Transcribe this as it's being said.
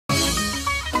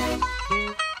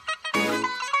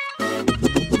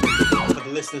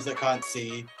listeners that can't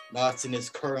see, Martyn has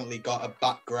currently got a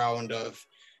background of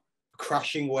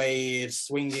crashing waves,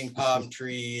 swinging palm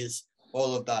trees,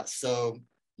 all of that. So,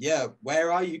 yeah,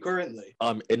 where are you currently?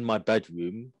 I'm in my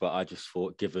bedroom, but I just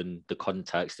thought, given the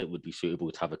context, it would be suitable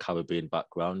to have a Caribbean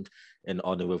background in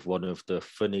honor of one of the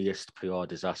funniest PR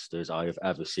disasters I have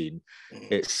ever seen.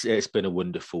 It's been a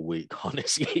wonderful week,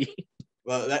 honestly.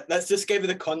 Well, let's just give it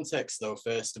the context, though,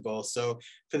 first of all. So,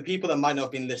 for the people that might not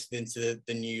have been listening to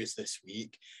the news this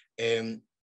week,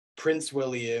 Prince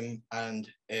William and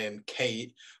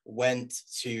Kate went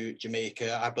to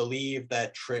Jamaica. I believe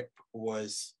their trip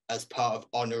was as part of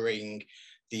honouring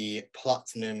the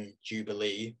Platinum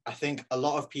Jubilee. I think a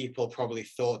lot of people probably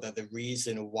thought that the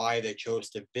reason why they chose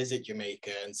to visit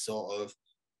Jamaica and sort of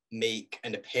make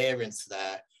an appearance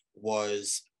there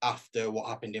was after what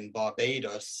happened in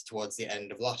Barbados towards the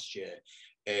end of last year,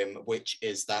 which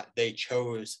is that they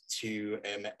chose to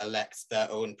elect their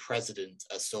own president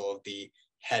as sort of the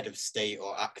head of state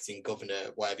or acting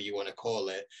governor, whatever you want to call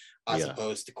it, as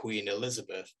opposed to Queen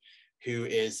Elizabeth, who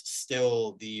is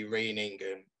still the reigning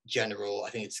general. I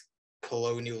think it's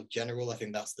colonial general, I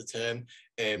think that's the term,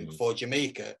 for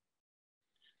Jamaica.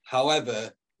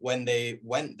 However, when they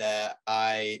went there,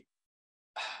 I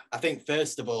think,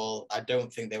 first of all, I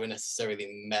don't think they were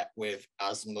necessarily met with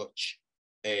as much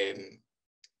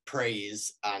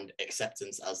praise and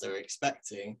acceptance as they were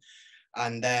expecting.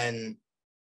 And then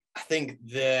I think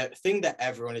the thing that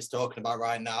everyone is talking about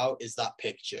right now is that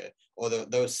picture, or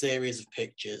those series of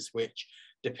pictures which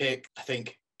depict, I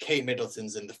think, Kate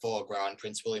Middleton's in the foreground,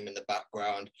 Prince William in the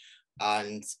background,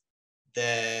 and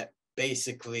they're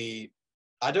basically,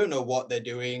 I don't know what they're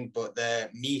doing, but they're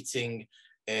meeting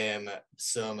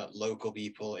some local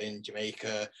people in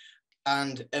Jamaica.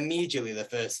 And immediately the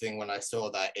first thing when I saw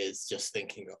that is just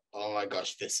thinking, oh my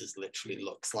gosh, this is literally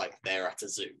looks like they're at a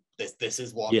zoo. This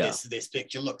is what this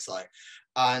picture looks like.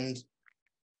 And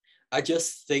I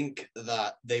just think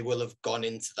that they will have gone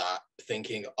into that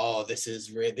thinking, oh, this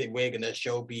is really, we're going to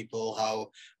show people how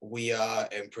we are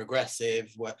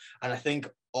progressive. And I think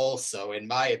also, in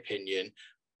my opinion,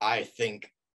 I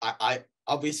think, I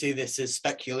obviously this is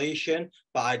speculation,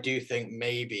 but I do think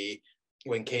maybe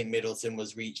when Kate Middleton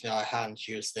was reaching out her hand,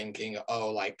 she was thinking, oh,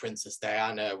 like Princess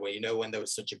Diana, where, you know, when there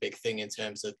was such a big thing in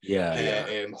terms of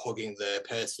hugging the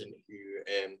person who,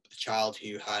 the child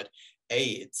who had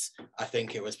AIDS. I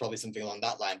think it was probably something along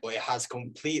that line, but it has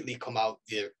completely come out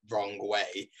the wrong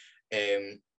way.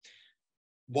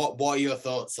 What are your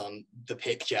thoughts on the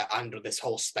picture and this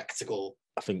whole spectacle?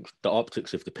 I think the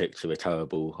optics of the picture are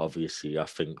terrible. Obviously, I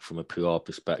think from a PR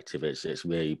perspective, it's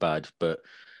really bad, but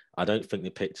I don't think the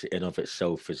picture in of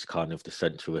itself is kind of the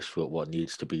central issue of what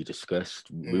needs to be discussed.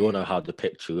 We all know how the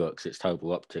picture looks, it's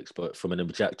terrible optics, but from an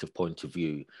objective point of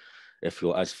view, if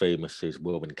you're as famous as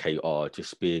Will and Kate are,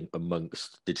 just being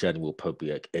amongst the general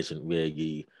public isn't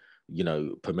really, you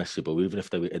know, permissible. Even if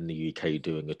they were in the UK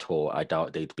doing a tour, I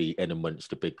doubt they'd be in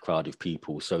amongst a big crowd of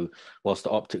people. So whilst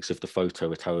the optics of the photo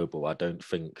are terrible, I don't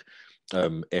think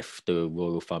if the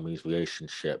royal family's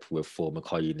relationship with former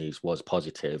colonies was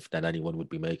positive, then anyone would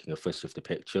be making a fuss of the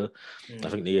picture. I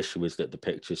think the issue is that the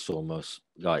picture's almost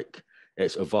like,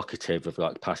 it's evocative of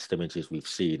like past images we've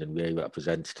seen and really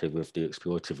representative of the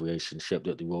exploitative relationship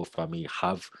that the royal family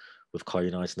have with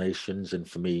colonized nations. And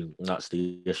for me, that's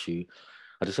the issue.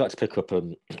 I'd just like to pick up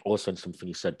also on something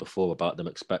you said before about them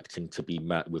expecting to be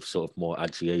met with sort of more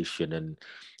adulation and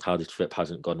how the trip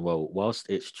hasn't gone well. Whilst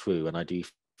it's true, and I do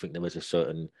think there is a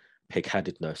certain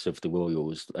pig-headedness of the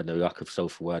royals and a lack of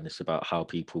self-awareness about how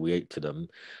people relate to them,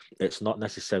 it's not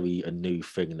necessarily a new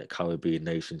thing that Caribbean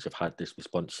nations have had this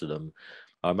response to them.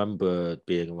 I remember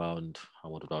being around, how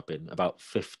old have I been? About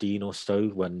 15 or so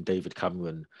when David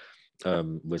Cameron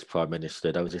was Prime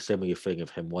Minister. There was a similar thing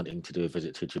of him wanting to do a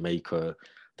visit to Jamaica.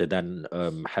 The then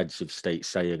heads of state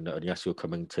saying that unless you're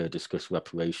coming to discuss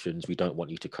reparations, we don't want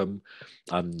you to come.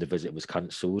 And the visit was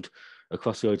cancelled.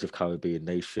 Across loads of Caribbean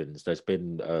nations, there's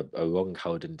been a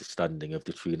long-held understanding of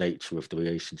the true nature of the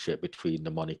relationship between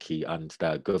the monarchy and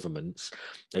their governments.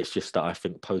 It's just that I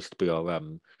think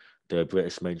post-BRM, the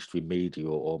British mainstream media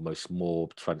are almost more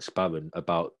transparent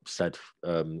about said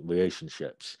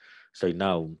relationships. So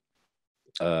now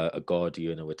a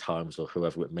Guardian or a Times or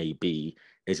whoever it may be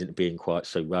isn't being quite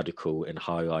so radical in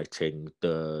highlighting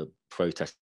the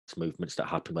protest movements that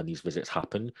happen when these visits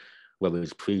happen.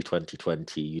 Whereas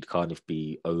pre-2020, you'd kind of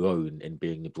be alone in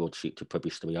being the broadsheet to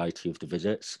publish the reality of the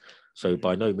visits. So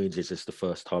by no means is this the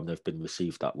first time they've been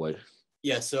received that way.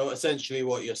 Yeah, so essentially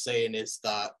what you're saying is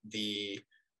that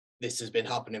this has been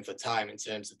happening for time in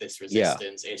terms of this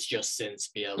resistance. It's just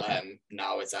since BLM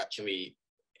now it's actually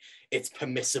it's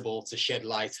permissible to shed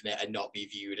light on it and not be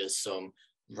viewed as some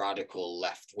radical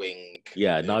left-wing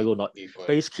now you're not viewpoint.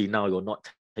 basically now you're not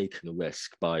taking a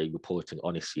risk by reporting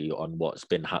honestly on what's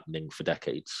been happening for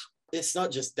decades. It's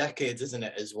not just decades, isn't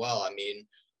it, as well? I mean,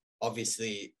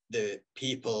 obviously the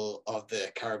people of the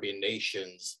Caribbean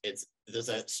nations, there's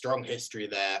a strong history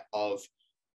there of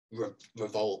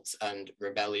revolt and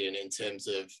rebellion in terms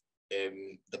of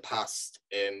the past,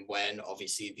 when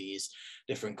obviously these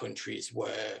different countries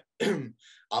were, I'm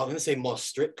going to say, more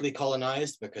strictly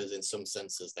colonized, because in some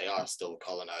senses they are still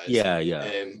colonized. Yeah.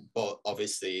 But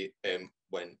obviously,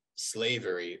 when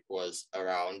slavery was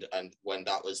around and when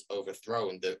that was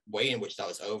overthrown, the way in which that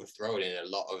was overthrown in a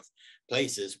lot of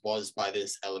places was by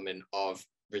this element of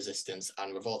resistance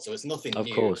and revolt. So it's nothing new.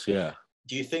 Of course, yeah.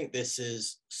 Do you think this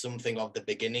is something of the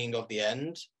beginning of the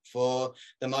end for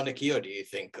the monarchy, or do you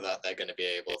think that they're going to be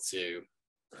able to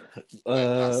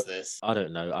pass this? I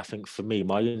don't know. I think for me,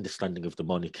 my understanding of the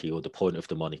monarchy, or the point of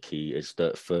the monarchy, is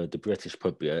that for the British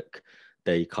public,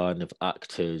 they kind of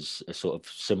act as a sort of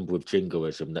symbol of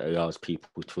jingoism that allows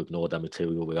people to ignore their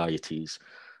material realities.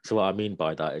 So what I mean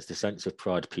by that is the sense of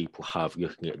pride people have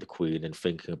looking at the Queen and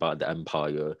thinking about the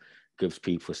empire gives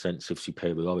people a sense of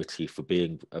superiority for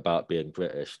being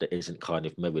British that isn't kind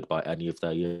of mirrored by any of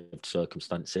their lived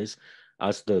circumstances.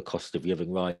 As the cost of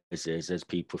living rises, as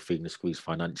people are feeling the squeeze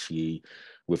financially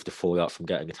with the fallout from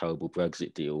getting a terrible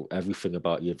Brexit deal, everything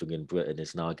about living in Britain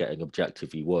is now getting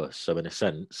objectively worse. So in a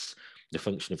sense, the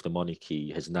function of the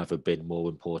monarchy has never been more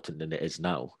important than it is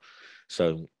now.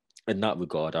 So in that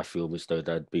regard, I feel as though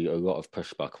there'd be a lot of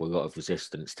pushback or a lot of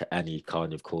resistance to any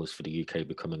kind of cause for the UK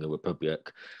becoming a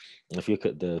republic. If you look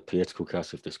at the political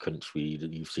class of this country,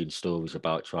 you've seen stories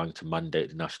about trying to mandate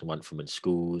the national anthem in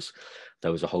schools.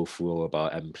 There was a whole furore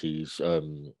about MPs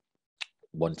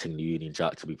wanting the Union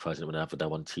Jack to be present whenever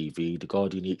they're on TV. The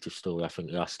Guardian leaked a story, I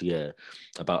think, last year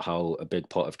about how a big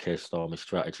part of Keir Starmer's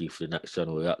strategy for the next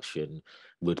general election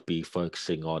would be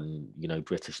focusing on,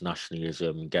 British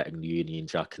nationalism, getting the Union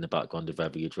Jack in the background of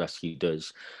every address he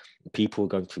does. People are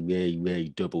going to really, really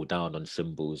double down on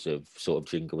symbols of sort of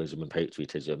jingoism and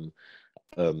patriotism,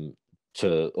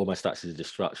 to almost act as a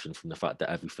distraction from the fact that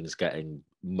everything's getting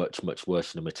much, much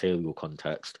worse in a material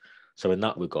context. So in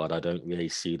that regard, I don't really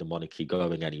see the monarchy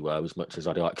going anywhere as much as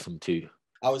I'd like them to.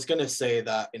 I was going to say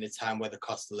that in a time where the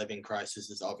cost of living crisis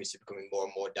is obviously becoming more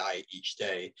and more dire each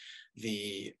day,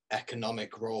 the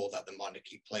economic role that the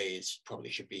monarchy plays probably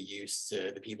should be used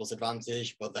to the people's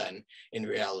advantage. But then in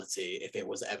reality, if it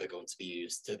was ever going to be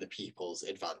used to the people's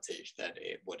advantage, then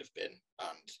it would have been.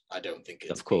 And I don't think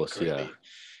it's currently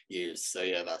used. So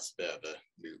yeah, that's a bit of a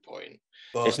moot point.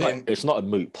 But it's not a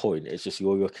moot point. It's just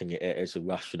you're looking at it as a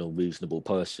rational, reasonable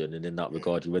person, and in that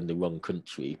regard, you're in the wrong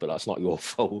country. But that's not your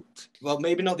fault. Well,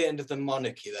 maybe not the end of the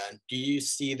monarchy then. Do you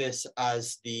see this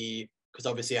as because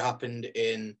obviously it happened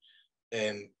in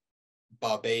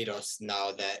Barbados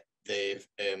now that they've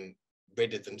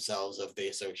ridded themselves of the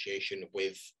association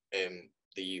with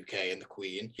the UK and the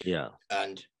Queen. Yeah.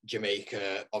 And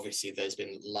Jamaica, obviously there's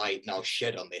been light now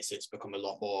shed on this. It's become a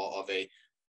lot more of a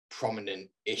prominent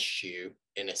issue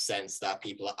in a sense that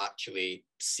people are actually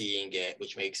seeing it,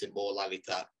 which makes it more likely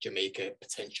that Jamaica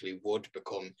potentially would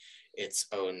become its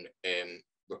own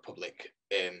republic,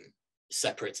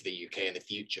 separate to the UK in the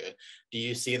future. Do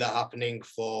you see that happening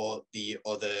for the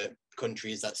other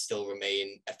countries that still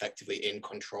remain effectively in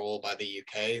control by the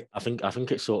UK? I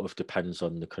think it sort of depends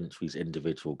on the country's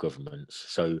individual governments.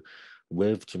 So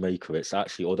with Jamaica, it's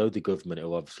actually, although the government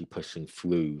are obviously pushing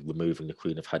through removing the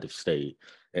Queen of Head of State,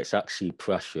 it's actually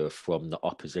pressure from the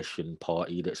opposition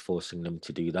party that's forcing them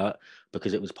to do that,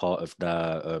 because it was part of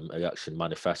their election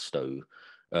manifesto.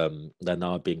 They're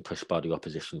now being pushed by the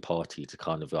opposition party to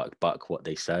kind of like back what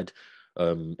they said.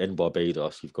 In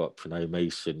Barbados, you've got Pranay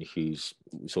Mason, who's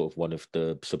sort of one of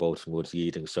the subaltern ward's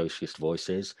leading socialist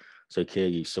voices. So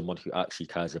clearly, someone who actually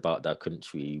cares about their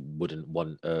country wouldn't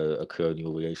want a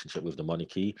colonial relationship with the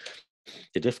monarchy.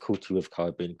 The difficulty with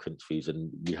Caribbean countries,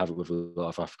 and we have it with a lot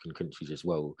of African countries as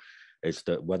well, is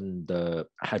that when the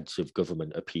heads of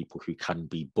government are people who can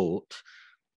be bought,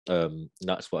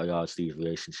 that's what allows these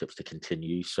relationships to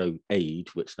continue. So aid,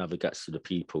 which never gets to the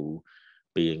people,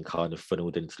 being kind of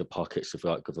funneled into the pockets of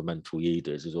like governmental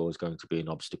leaders, is always going to be an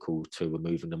obstacle to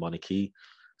removing the monarchy.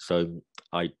 So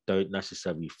I don't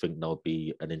necessarily think there'll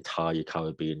be an entire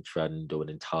Caribbean trend or an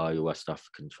entire West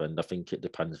African trend. I think it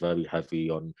depends very heavily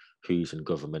on who's in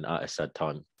government at a said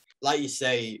time. Like you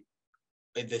say,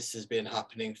 this has been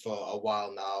happening for a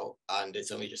while now, and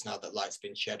it's only just now that light's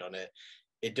been shed on it.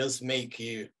 It does make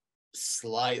you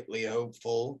slightly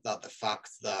hopeful that the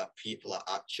fact that people are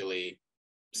actually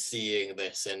seeing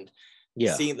this and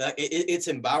Yeah. seeing that it's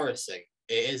embarrassing.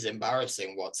 It is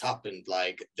embarrassing what's happened.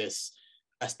 Like this,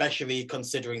 especially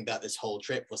considering that this whole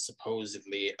trip was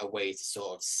supposedly a way to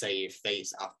sort of save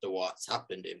face after what's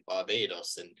happened in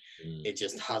Barbados, and it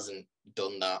just hasn't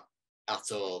done that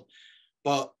at all.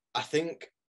 But I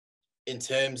think in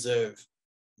terms of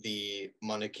the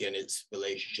monarchy and its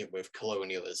relationship with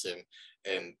colonialism,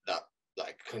 that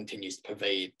like continues to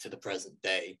pervade to the present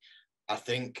day, I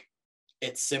think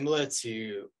it's similar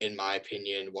to, in my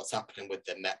opinion, what's happening with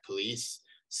the Met Police.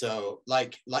 So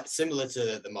like similar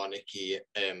to the monarchy,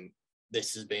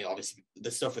 this has been obviously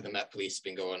the stuff with the Met Police has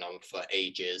been going on for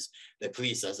ages. The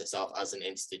police as itself as an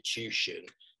institution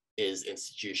is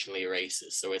institutionally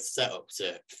racist, so it's set up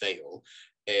to fail.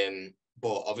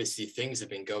 But obviously things have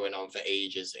been going on for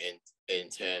ages in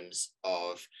terms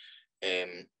of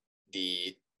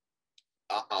the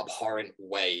abhorrent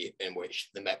way in which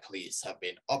the Met Police have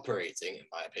been operating, in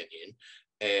my opinion.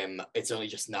 It's only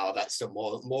just now that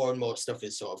more and more stuff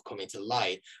is sort of coming to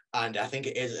light. And I think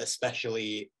it is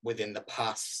especially within the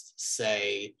past,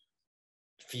 say,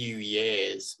 few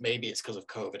years, maybe it's because of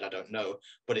COVID, I don't know,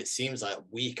 but it seems like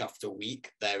week after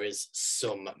week, there is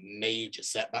some major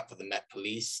setback for the Met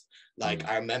Police. Like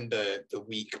I remember the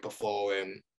week before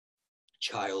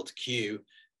Child Q,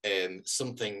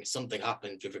 something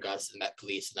happened with regards to the Met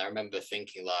Police, and I remember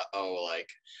thinking like, oh, like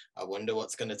I wonder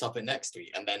what's going to top it next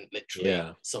week, and then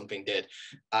literally something did.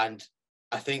 And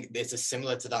I think this is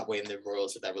similar to that way in the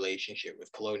royals of their relationship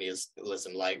with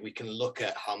colonialism. Like we can look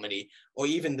at how many, or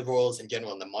even the royals in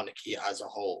general and the monarchy as a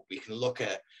whole, we can look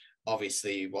at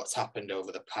obviously what's happened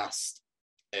over the past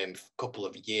couple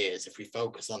of years. If we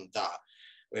focus on that,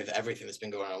 with everything that's been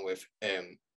going on with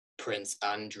Prince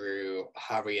Andrew,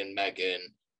 Harry and Meghan,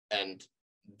 and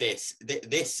this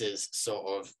is sort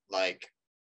of like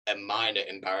a minor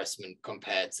embarrassment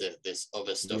compared to this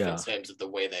other stuff in terms of the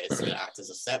way that it's going to act as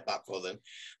a setback for them.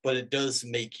 But it does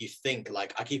make you think,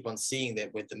 like I keep on seeing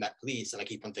that with the Met Police, and I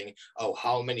keep on thinking, oh,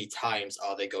 how many times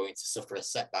are they going to suffer a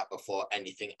setback before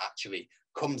anything actually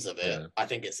comes of it? I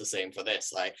think it's the same for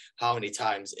this. Like how many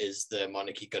times is the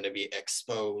monarchy going to be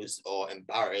exposed or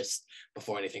embarrassed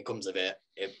before anything comes of it?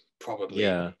 It probably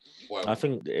won't. I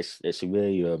think it's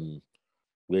a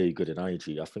really good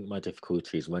analogy. I think my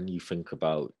difficulty is when you think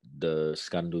about the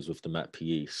scandals with the Met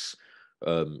Police,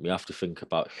 you have to think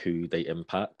about who they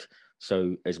impact.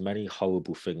 So as many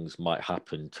horrible things might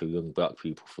happen to young black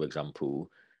people, for example,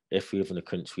 if we live in a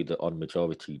country that on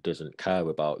majority doesn't care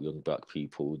about young black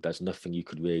people, there's nothing you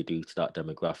could really do to that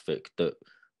demographic that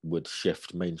would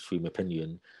shift mainstream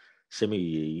opinion.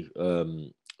 Similarly,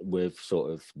 with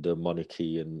sort of the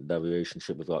monarchy and their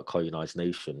relationship with like colonized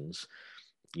nations,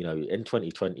 you know, in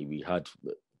 2020, we had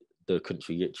the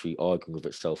country literally arguing with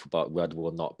itself about whether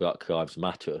or not Black Lives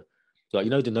Matter. Like, you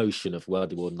know, the notion of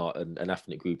whether or not an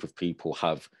ethnic group of people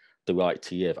have the right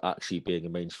to live actually being a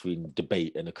mainstream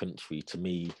debate in a country, to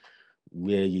me,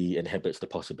 really inhibits the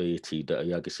possibility that a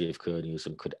legacy of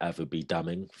colonialism could ever be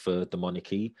damning for the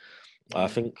monarchy. I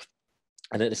think,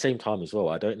 and at the same time as well,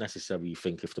 I don't necessarily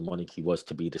think if the monarchy was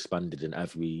to be disbanded and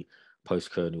every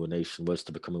post-colonial nation was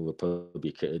to become a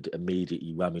republic, it would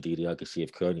immediately remedy the legacy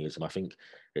of colonialism. I think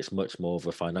it's much more of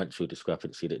a financial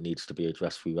discrepancy that needs to be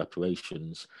addressed through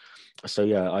reparations. So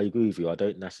yeah, I agree with you. I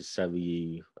don't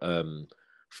necessarily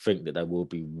think that there will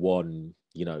be one,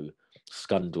 you know,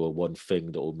 scandal or one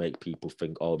thing that will make people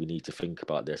think, oh, we need to think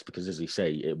about this, because as you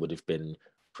say, it would have been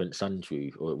Prince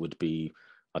Andrew, or it would be,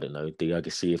 I don't know, the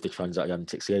legacy of the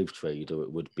transatlantic slave trade, or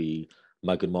it would be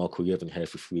Meghan Markle living here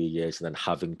for 3 years and then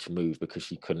having to move because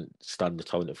she couldn't stand the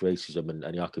tone of racism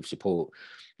and lack of support.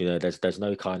 You know, there's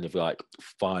no kind of like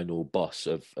final boss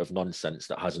of nonsense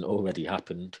that hasn't already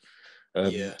happened.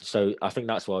 So I think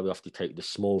that's why we have to take the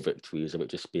small victories of it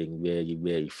just being really,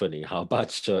 really funny how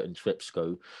bad certain trips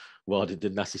go, rather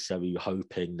than necessarily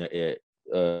hoping that it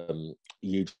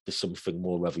leads to something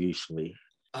more revolutionary.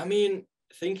 I mean,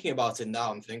 thinking about it now,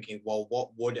 I'm thinking, well, what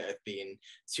would it have been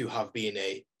to have been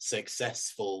a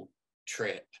successful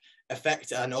trip?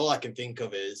 And all I can think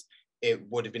of is it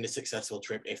would have been a successful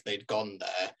trip if they'd gone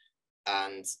there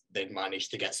and they'd managed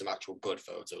to get some actual good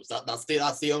photos. That's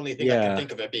the only thing I can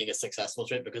think of it being a successful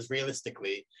trip, because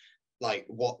realistically, like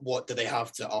what do they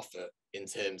have to offer in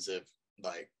terms of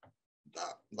like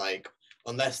that? Like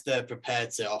unless they're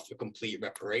prepared to offer complete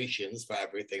reparations for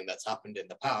everything that's happened in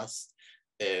the past,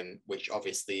 which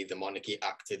obviously the monarchy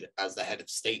acted as the head of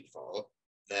state for,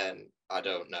 then I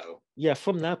don't know. Yeah,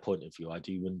 from their point of view, I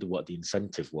do wonder what the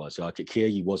incentive was. Like, it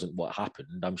clearly wasn't what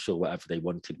happened. I'm sure whatever they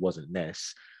wanted wasn't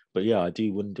this. But yeah, I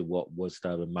do wonder what was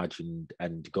their imagined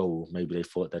end goal. Maybe they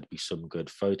thought there'd be some good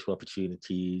photo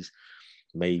opportunities.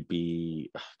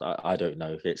 maybe, I don't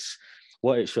know. It's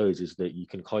what it shows is that you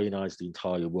can colonize the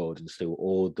entire world and steal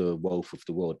all the wealth of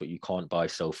the world, but you can't buy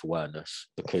self-awareness,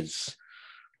 because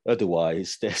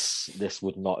otherwise this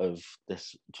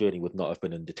journey would not have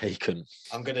been undertaken.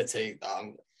 I'm gonna take that.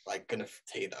 I'm like gonna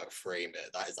take that, frame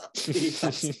it. That is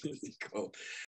absolutely cool.